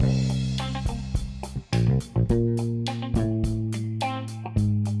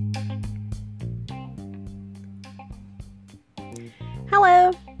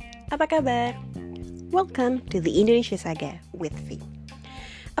kabar? Welcome to the Indonesia Saga with V,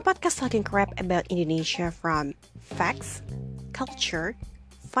 a podcast talking crap about Indonesia from facts, culture,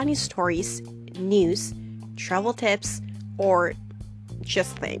 funny stories, news, travel tips, or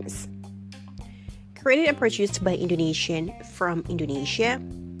just things. Created and produced by Indonesian from Indonesia,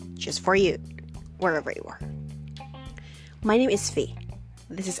 just for you, wherever you are. My name is V.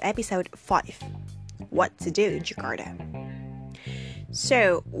 This is episode 5, What to Do in Jakarta.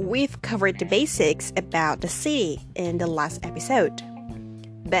 So, we've covered the basics about the city in the last episode.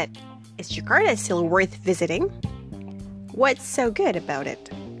 But is Jakarta still worth visiting? What's so good about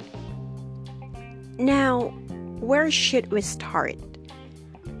it? Now, where should we start?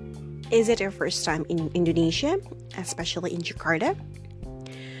 Is it your first time in Indonesia, especially in Jakarta?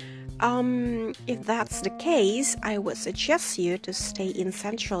 If that's the case, I would suggest you to stay in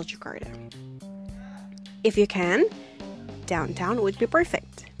central Jakarta. If you can, downtown would be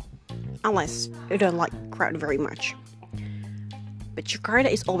perfect, unless you don't like crowd very much. But Jakarta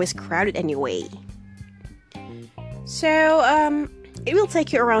is always crowded anyway. So, it will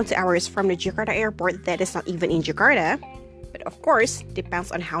take you around 2 hours from the Jakarta airport that is not even in Jakarta, but of course,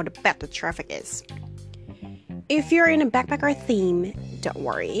 depends on how bad the traffic is. If you're in a backpacker theme, don't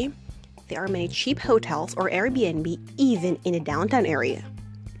worry. There are many cheap hotels or Airbnb even in the downtown area.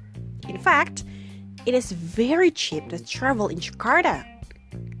 In fact, it is very cheap to travel in Jakarta.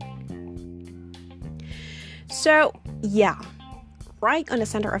 So, yeah, right on the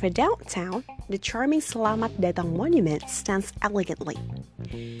center of the downtown, the charming Selamat Datang Monument stands elegantly.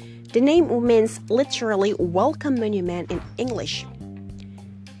 The name means literally welcome monument in English.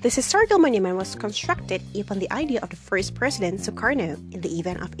 This historical monument was constructed upon the idea of the first President Sukarno in the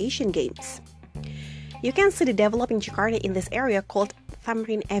event of Asian Games. You can see the developing Jakarta in this area called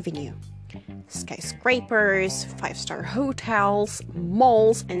Tamrin Avenue. Skyscrapers, 5-star hotels,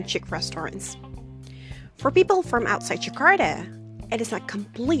 malls, and chic restaurants. For people from outside Jakarta, it is not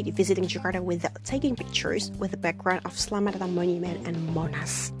complete visiting Jakarta without taking pictures with the background of Selamat Datang Monument and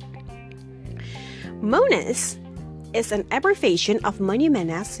Monas. Monas is an abbreviation of Monument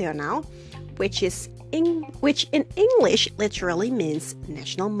Nasional, which in English literally means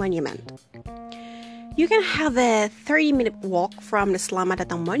National Monument. You can have a 30-minute walk from the Selamat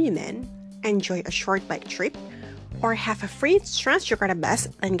Datang Monument, enjoy a short bike trip, or have a free Transjakarta bus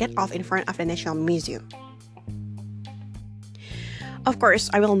and get off in front of the National Museum. Of course,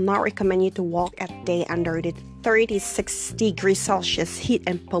 I will not recommend you to walk at day under the 36 degrees Celsius heat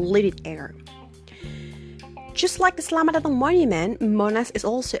and polluted air. Just like the Selamat Datang Monument, Monas is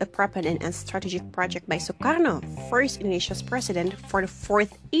also a proponent and strategic project by Sukarno, first Indonesia's president for the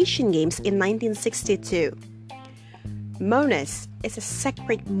 4th Asian Games in 1962. Monas is a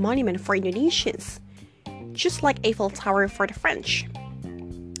sacred monument for Indonesians, just like Eiffel Tower for the French.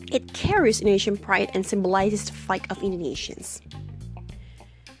 It carries Indonesian pride and symbolizes the fight of Indonesians.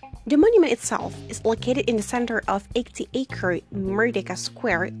 The monument itself is located in the center of 80-acre Merdeka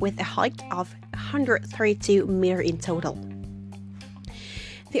Square with a height of 132 meters in total.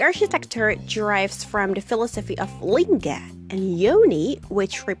 The architecture derives from the philosophy of Lingga and Yoni,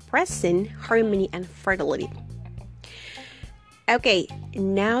 which represent harmony and fertility. Okay,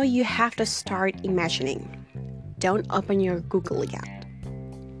 now you have to start imagining. Don't open your Google yet.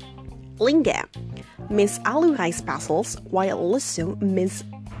 Lingga means alu rice basils, while lesung means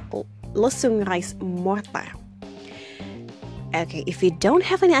lesung rice mortar. Okay, if you don't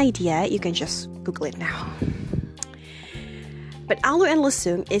have any idea, you can just Google it now. But alu and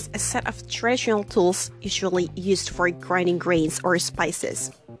lesung is a set of traditional tools usually used for grinding grains or spices.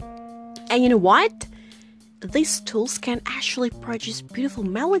 And you know what? These tools can actually produce beautiful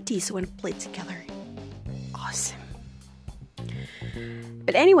melodies when played together. Awesome.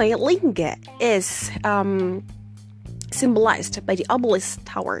 But anyway, Lingga is symbolized by the obelisk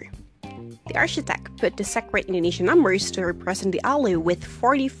tower. The architect put the sacred Indonesian numbers to represent the alu with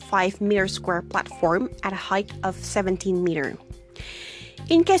 45-meter square platform at a height of 17 meters.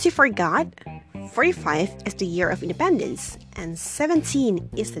 In case you forgot, 45 is the year of independence, and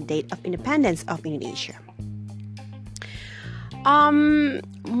 17 is the date of independence of Indonesia.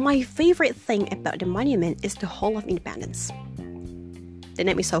 My favorite thing about the monument is the Hall of Independence. The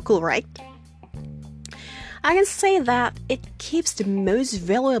name is so cool, right? I can say that it keeps the most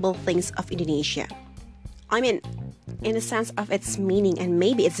valuable things of Indonesia. I mean, in the sense of its meaning and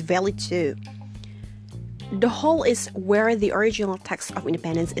maybe its value too. The hall is where the original text of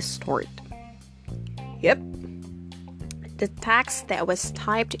independence is stored. Yep. The text that was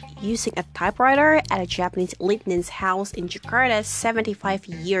typed using a typewriter at a Japanese lieutenant's house in Jakarta 75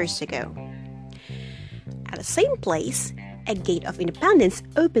 years ago. At the same place, a gate of independence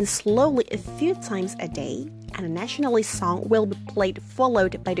opens slowly a few times a day, and a nationalist song will be played,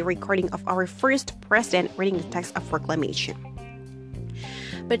 followed by the recording of our first president reading the text of proclamation.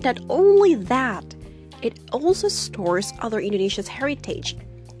 But not only that, it also stores other Indonesia's heritage.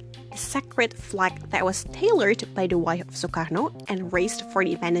 The sacred flag that was tailored by the wife of Sukarno and raised for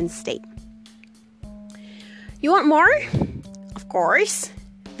the Independence Day. You want more? Of course.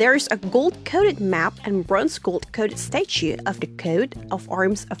 There's a gold-coated map and bronze gold-coated statue of the coat of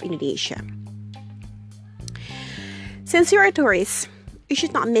arms of Indonesia. Since you're a tourist, you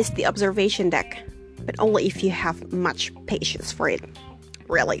should not miss the observation deck, but only if you have much patience for it.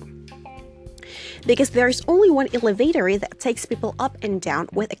 Really. Because there's only one elevator that takes people up and down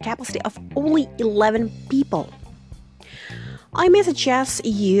with a capacity of only 11 people. I may suggest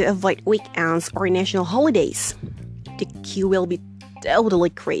you avoid weekends or national holidays. The queue will be totally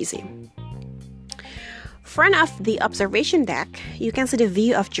crazy. Front of the observation deck, you can see the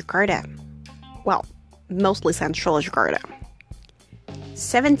view of Jakarta. Well, mostly central Jakarta.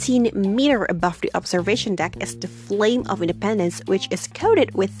 17 meters above the observation deck is the Flame of Independence, which is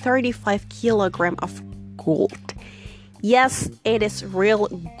coated with 35 kilograms of gold. Yes, it is real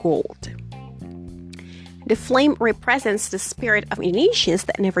gold. The flame represents the spirit of Indonesians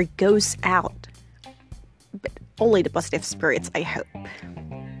that never goes out. But only the positive spirits, I hope.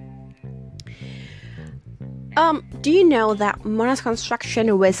 Do you know that Monas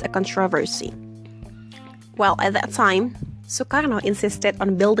construction was a controversy? Well, at that time, Sukarno insisted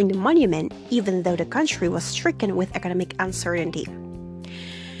on building the monument even though the country was stricken with economic uncertainty.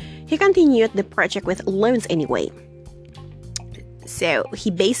 He continued the project with loans anyway. So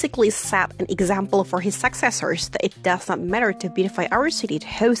he basically set an example for his successors that it does not matter to beautify our city to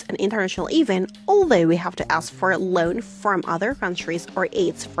host an international event, although we have to ask for a loan from other countries or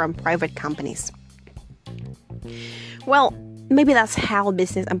aids from private companies. Well, maybe that's how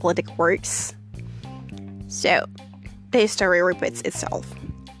business and politics works. So, the story repeats itself.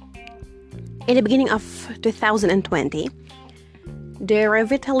 In the beginning of 2020, the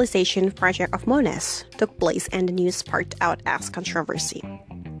revitalization project of Monas took place and the news sparked out as controversy.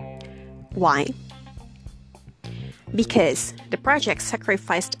 Why? Because the project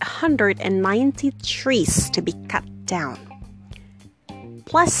sacrificed 190 trees to be cut down.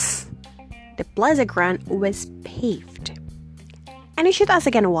 Plus, the plaza ground was paved. And you should ask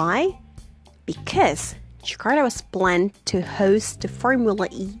again why? Because Jakarta was planned to host the Formula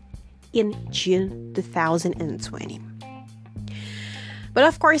E in June 2020. But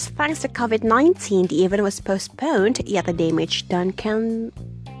of course, thanks to COVID-19, the event was postponed, yet the damage done can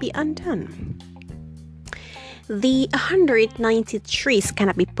be undone. The 190 trees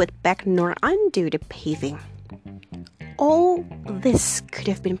cannot be put back nor undo the paving. All this could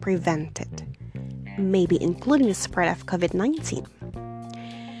have been prevented, maybe including the spread of COVID-19.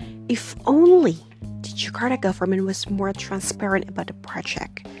 If only the Jakarta government was more transparent about the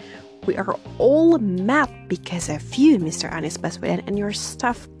project. We are all mad because of you, Mr. Anies Baswedan, and your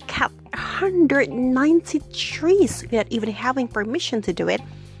staff cut 190 trees without even having permission to do it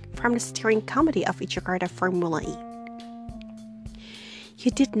from the steering committee of Jakarta Formula E.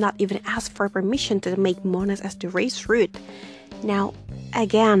 You did not even ask for permission to make Monas as the race route. Now,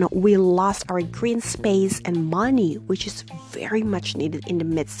 again, we lost our green space and money, which is very much needed in the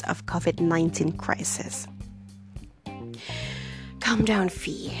midst of COVID-19 crisis. Calm down,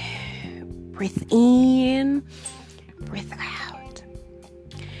 Fee. Breathe in, breathe out.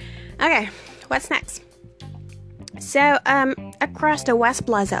 Okay, what's next? So, across the West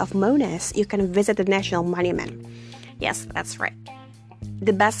Plaza of Monas, you can visit the National Monument. Yes, that's right.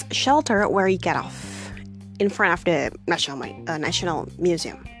 The best shelter where you get off. In front of the National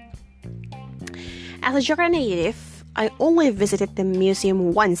Museum. As a Jakarta native, I only visited the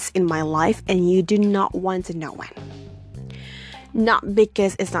museum once in my life, and you do not want to know when. Not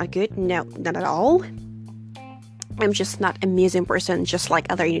because it's not good, no, not at all. I'm just not a museum person, just like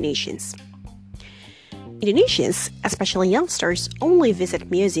other Indonesians. Indonesians, especially youngsters, only visit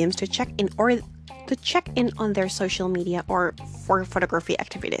museums to check in on their social media or for photography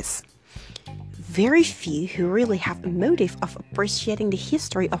activities. Very few who really have a motive of appreciating the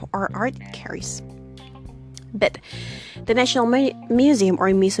history of our art carries. But the National Museum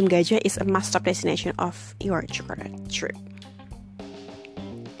or Museum Gajah is a must-stop destination of your Jakarta trip.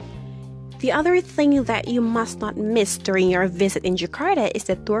 The other thing that you must not miss during your visit in Jakarta is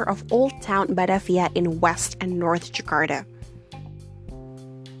the tour of Old Town Batavia in West and North Jakarta.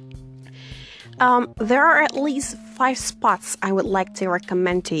 There are at least 5 spots I would like to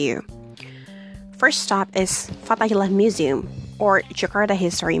recommend to you. First stop is Fathahillah Museum or Jakarta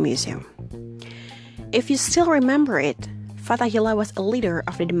History Museum. If you still remember it, Fatahillah was a leader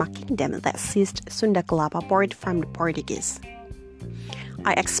of the Demak Kingdom that seized Sunda Kelapa port from the Portuguese.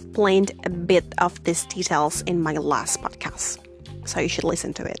 I explained a bit of these details in my last podcast, so you should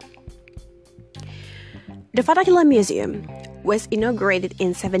listen to it. The Fatahillah Museum was inaugurated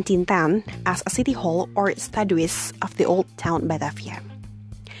in 1710 as a city hall or staduis of the old town Batavia.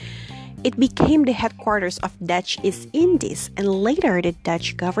 It became the headquarters of Dutch East Indies and later the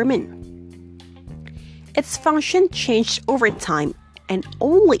Dutch government. Its function changed over time, and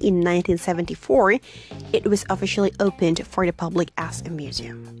only in 1974 it was officially opened for the public as a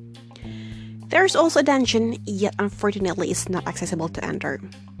museum. There's also a dungeon, yet unfortunately it's not accessible to enter.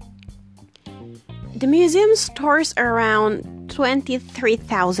 The museum stores around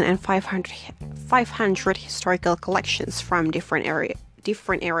 23,500 historical collections from different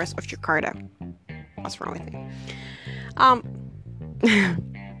areas of Jakarta. What's wrong with me?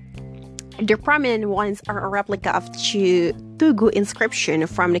 The prominent ones are a replica of Tugu inscription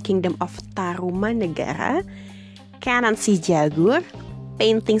from the kingdom of Tarumanegara, Kanan Si Jagur,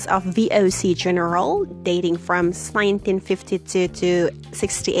 paintings of VOC General dating from 1952 to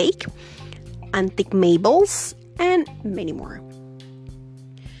 68, antique marbles, and many more.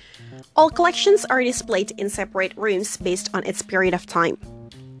 All collections are displayed in separate rooms based on its period of time.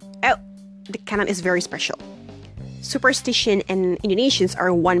 Oh, the canon is very special. Superstition and Indonesians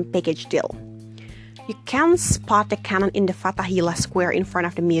are one package deal. You can spot the canon in the Fatahillah Square in front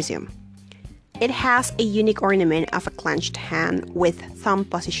of the museum. It has a unique ornament of a clenched hand with thumb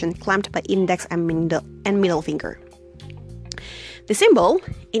position clamped by index and middle finger. The symbol,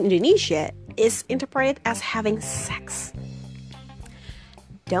 in Indonesia, is interpreted as having sex.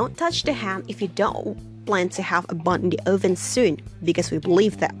 Don't touch the hand if you don't plan to have a bun in the oven soon, because we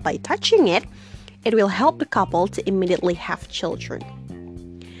believe that by touching it, it will help the couple to immediately have children.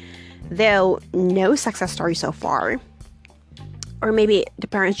 Though no success story so far, or maybe the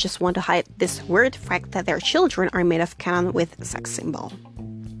parents just want to hide this weird fact that their children are made of canon with sex symbol.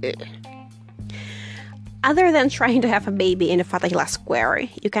 Ugh. Other than trying to have a baby in the Fatahillah Square,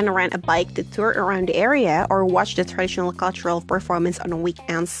 you can rent a bike to tour around the area or watch the traditional cultural performance on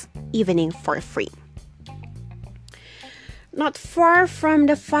weekends evening for free. Not far from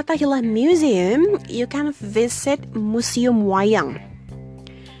the Fatahillah Museum, you can visit Museum Wayang.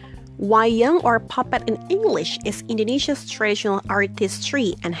 Wayang, or puppet in English, is Indonesia's traditional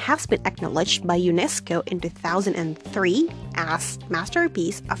artistry and has been acknowledged by UNESCO in 2003 as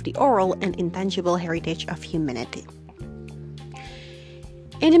masterpiece of the oral and intangible heritage of humanity.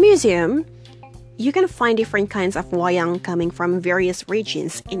 In the museum, you can find different kinds of wayang coming from various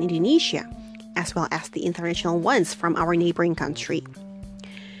regions in Indonesia, as well as the international ones from our neighboring country.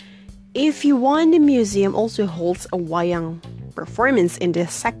 If you want, the museum also holds a wayang performance in the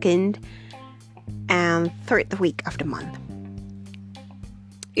second and third week of the month.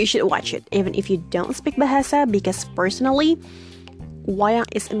 You should watch it even if you don't speak Bahasa, because personally, wayang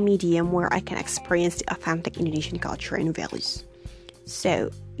is a medium where I can experience the authentic Indonesian culture and values.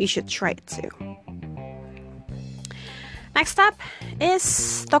 So you should try it too. Next up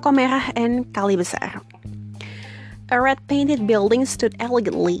is Toko Merah and Kali Besar. A red-painted building stood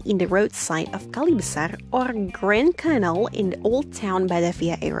elegantly in the roadside of Kali Besar, or Grand Canal, in the Old Town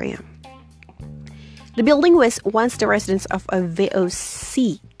Batavia area. The building was once the residence of a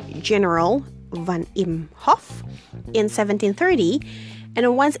VOC General van Imhoff in 1730,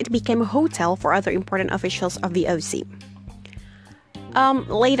 and once it became a hotel for other important officials of VOC.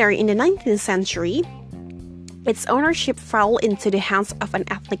 Later in the 19th century, its ownership fell into the hands of an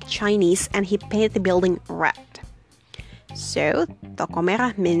ethnic Chinese, and he painted the building red. So, Toko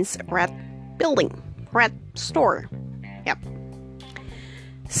Merah means red building, red store. Yep.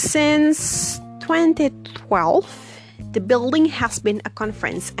 Since 2012, the building has been a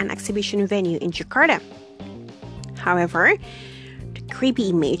conference and exhibition venue in Jakarta. However, the creepy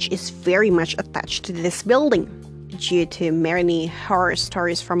image is very much attached to this building due to many horror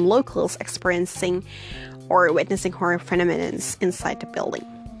stories from locals experiencing or witnessing horror phenomena inside the building.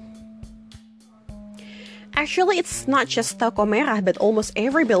 Actually, it's not just Toko Merah, but almost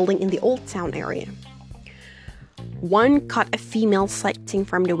every building in the Old Town area. One caught a female sighting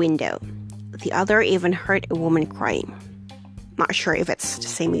from the window. The other even heard a woman crying. Not sure if it's the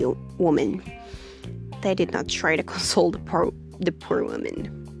same woman. They did not try to console the poor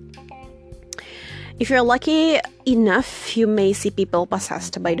woman. If you're lucky enough, you may see people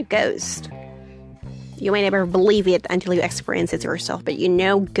possessed by the ghost. You may never believe it until you experience it yourself, but you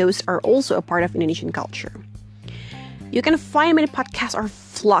know ghosts are also a part of Indonesian culture. You can find many podcasts or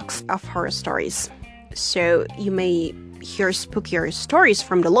vlogs of horror stories, so you may hear spookier stories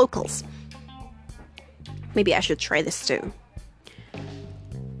from the locals. Maybe I should try this too.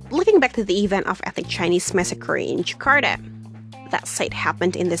 looking back to the event of ethnic Chinese massacre in Jakarta, that site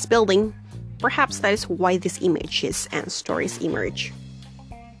happened in this building. Perhaps that is why these images and stories emerge.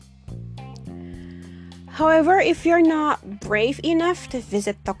 However, if you're not brave enough to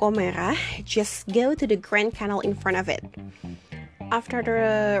visit Toko Merah, just go to the Grand Canal in front of it. After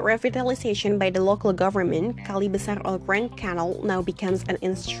the revitalization by the local government, Kali Besar or Grand Canal now becomes an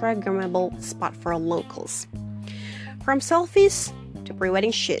Instagrammable spot for locals. From selfies to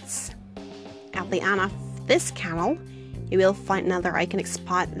pre-wedding shoots. At the end of this canal, you will find another iconic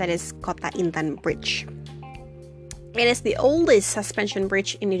spot that is Kota Intan Bridge. It is the oldest suspension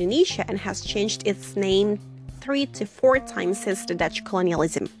bridge in Indonesia and has changed its name 3 to 4 times since the Dutch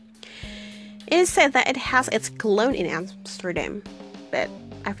colonialism. It is said that it has its clone in Amsterdam, but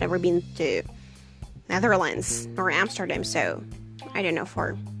I've never been to Netherlands or Amsterdam, so I don't know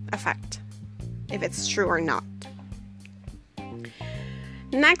for a fact if it's true or not.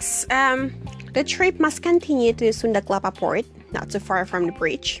 Next, the trip must continue to Sunda Kelapa Port, not too far from the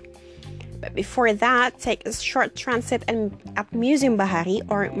bridge. But before that, take a short transit at Museum Bahari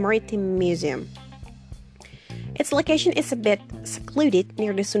or Maritime Museum. Its location is a bit secluded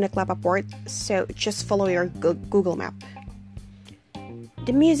near the Sunda Kelapa Port, so just follow your Google map.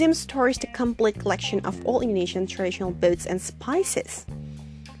 The museum stores the complete collection of all Indonesian traditional boats and spices.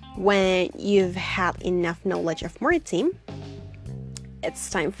 When you've had enough knowledge of maritime,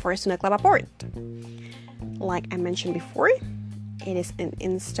 it's time for Sunda Kelapa Port. Like I mentioned before, it is an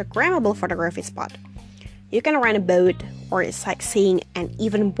Instagrammable photography spot. You can rent a boat or sightseeing and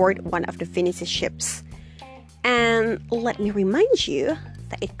even board one of the Venice ships. And let me remind you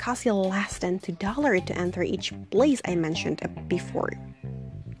that it costs you less than $2 to enter each place I mentioned before.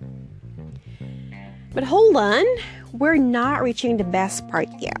 But hold on, we're not reaching the best part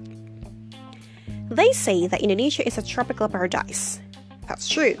yet. They say that Indonesia is a tropical paradise. That's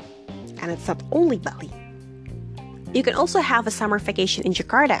true, and it's not only Bali. You can also have a summer vacation in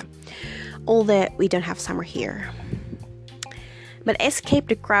Jakarta, although we don't have summer here. But escape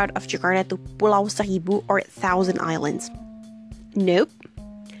the crowd of Jakarta to Pulau Seribu or 1,000 Islands. Nope,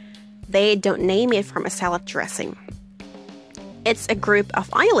 they don't name it from a salad dressing. It's a group of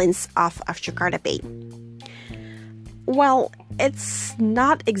islands off of Jakarta Bay. Well, it's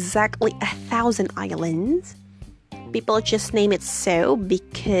not exactly 1,000 islands. People just name it so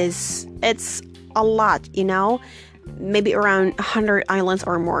because it's a lot, you know? Maybe around 100 islands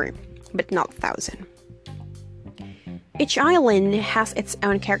or more, but not 1,000. Each island has its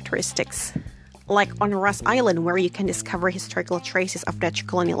own characteristics, like on Ras Island where you can discover historical traces of Dutch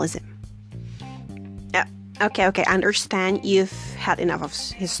colonialism. Okay, I understand you've had enough of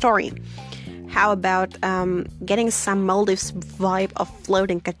history. How about getting some Maldives vibe of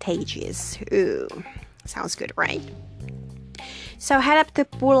floating cottages? Ooh, sounds good, right? So head up to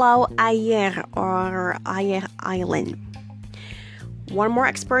Pulau Ayer or Ayer Island. One more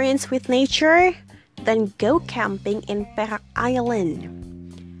experience with nature, then go camping in Perak Island.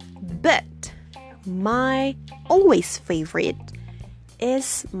 But my always favorite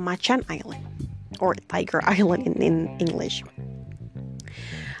is Macan Island, or Tiger Island in English.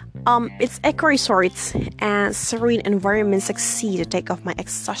 Its eco-resorts and serene environment succeed to take off my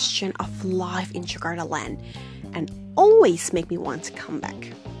exhaustion of life in Jakarta land and always make me want to come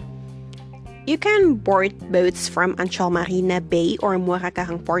back. You can board boats from Ancol Marina Bay or Muara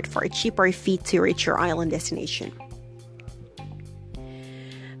Karang Port for a cheaper fee to reach your island destination.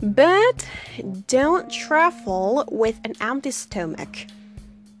 But don't travel with an empty stomach.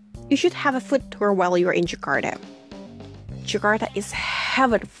 You should have a food tour while you're in Jakarta. Jakarta is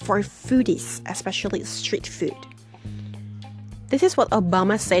heaven for foodies, especially street food. This is what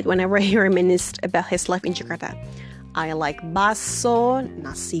Obama said whenever he reminisced about his life in Jakarta. I like baso,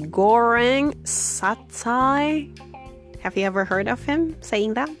 nasi goreng, satay. Have you ever heard of him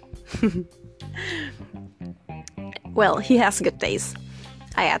saying that? Well, he has good taste.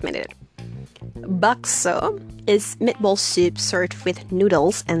 I admit it. Bakso is meatball soup served with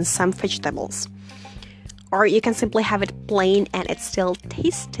noodles and some vegetables. Or you can simply have it plain and it still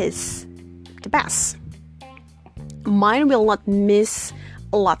tastes the best. Mine will not miss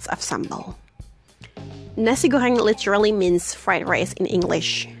lots of sambal. Nasi goreng literally means fried rice in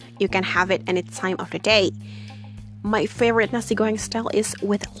English. You can have it any time of the day. My favorite nasi goreng style is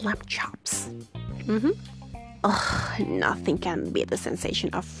with lamb chops. Nothing can beat the sensation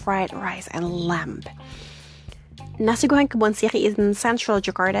of fried rice and lamb. Nasi goreng Kebon Siri in central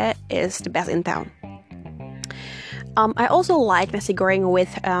Jakarta is the best in town. I also like nasi goreng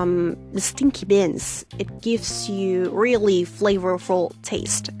with the stinky beans. It gives you really flavorful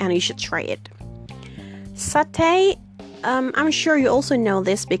taste and you should try it. Satay I'm sure you also know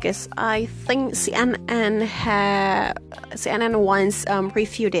this because I think CNN once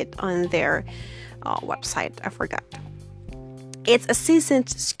reviewed it on their website. I forgot. It's a seasoned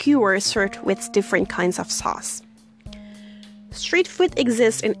skewer served with different kinds of sauce. Street food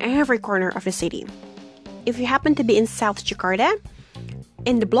exists in every corner of the city. If you happen to be in South Jakarta,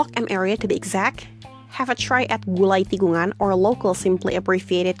 in the Blok M area to be exact, have a try at gulai tigungan, or local simply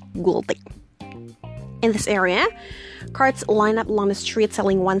abbreviated gultik. In this area, carts line up along the street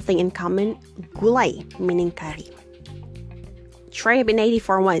selling one thing in common, gulai, meaning curry. Try it in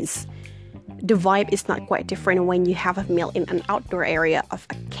 84 once. The vibe is not quite different when you have a meal in an outdoor area of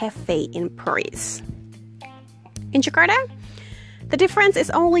a cafe in Paris. In Jakarta, the difference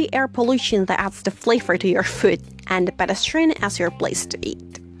is only air pollution that adds the flavor to your food and the pedestrian as your place to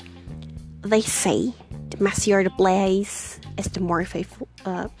eat. They say the messier the place is the more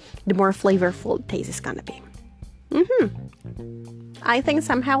flavorful the taste is gonna be. I think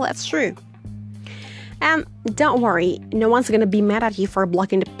somehow that's true. And don't worry, no one's gonna be mad at you for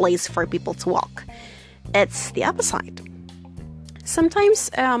blocking the place for people to walk. It's the opposite.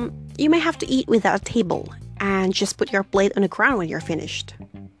 Sometimes you may have to eat without a table and just put your plate on the ground when you're finished.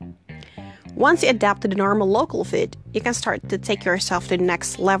 Once you adapt to the normal local food, you can start to take yourself to the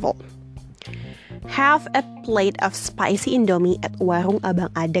next level. Have a plate of spicy Indomie at Warung Abang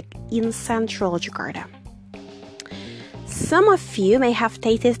Adek in central Jakarta. Some of you may have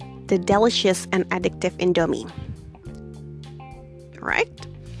tasted the delicious and addictive Indomie, right?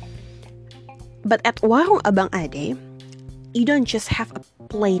 But at Warung Abang Ade, you don't just have a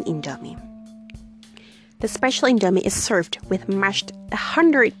plain Indomie. The special Indomie is served with mashed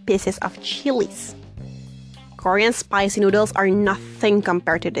 100 pieces of chilies. Korean spicy noodles are nothing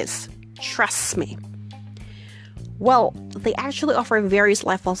compared to this. Trust me. Well, they actually offer various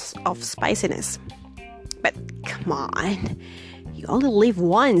levels of spiciness. But come on, you only live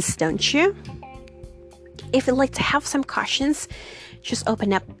once, don't you? If you'd like to have some cautions, just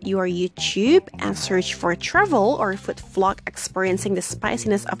open up your YouTube and search for travel or food vlog experiencing the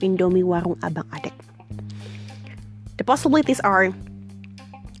spiciness of Indomie Warung Abang Adek. The possibilities are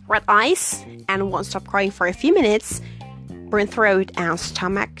red eyes and won't stop crying for a few minutes, burnt throat and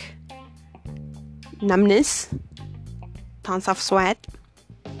stomach, numbness, tons of sweat,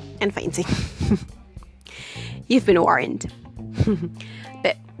 and fainting. You've been warned.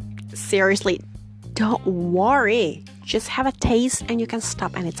 But seriously, don't worry. Just have a taste and you can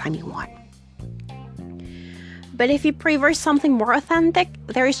stop anytime you want. But if you prefer something more authentic,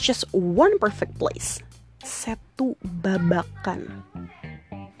 there is just one perfect place. Setu Babakan.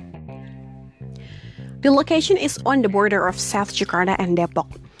 The location is on the border of South Jakarta and Depok,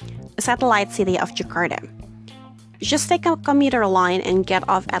 a satellite city of Jakarta. Just take a commuter line and get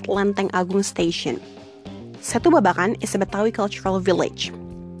off at Lenteng Agung Station. Setu Babakan is a Betawi cultural village.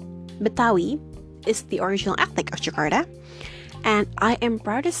 Betawi is the original ethnic of Jakarta, and I am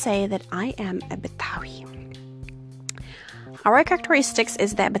proud to say that I am a Betawi. Our characteristics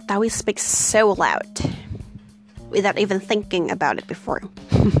is that Betawi speaks so loud, without even thinking about it before.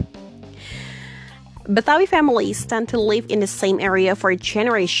 Betawi families tend to live in the same area for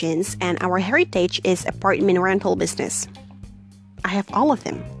generations, and our heritage is apartment rental business. I have all of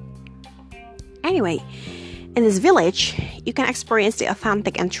them. Anyway, in this village, you can experience the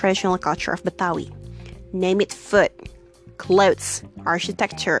authentic and traditional culture of Betawi. Name it food, clothes,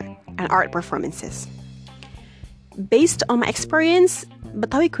 architecture, and art performances. Based on my experience,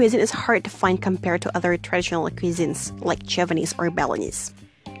 Betawi cuisine is hard to find compared to other traditional cuisines like Javanese or Balinese.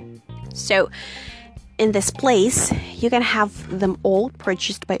 So, in this place, you can have them all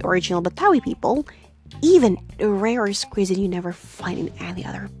produced by original Betawi people, even the rarest cuisine you never find in any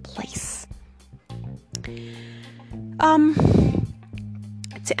other place.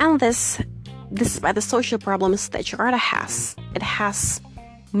 To end this, despite the social problems that Jakarta has, it has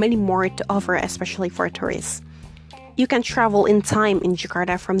many more to offer, especially for tourists. You can travel in time in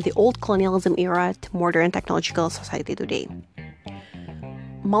Jakarta from the old colonialism era to modern technological society today.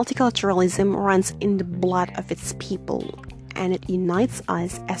 Multiculturalism runs in the blood of its people, and it unites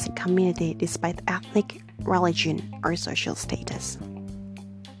us as a community despite ethnic, religion, or social status.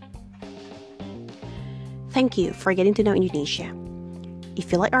 Thank you for getting to know Indonesia. If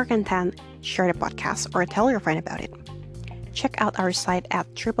you like our content, share the podcast or tell your friend about it. Check out our site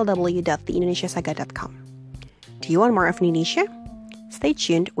at www.theindonesiasaga.com. Do you want more of Indonesia? Stay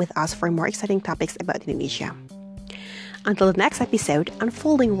tuned with us for more exciting topics about Indonesia. Until the next episode,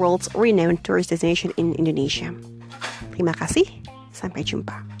 unfolding world's renowned tourist destination in Indonesia. Terima kasih, sampai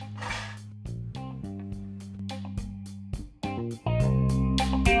jumpa.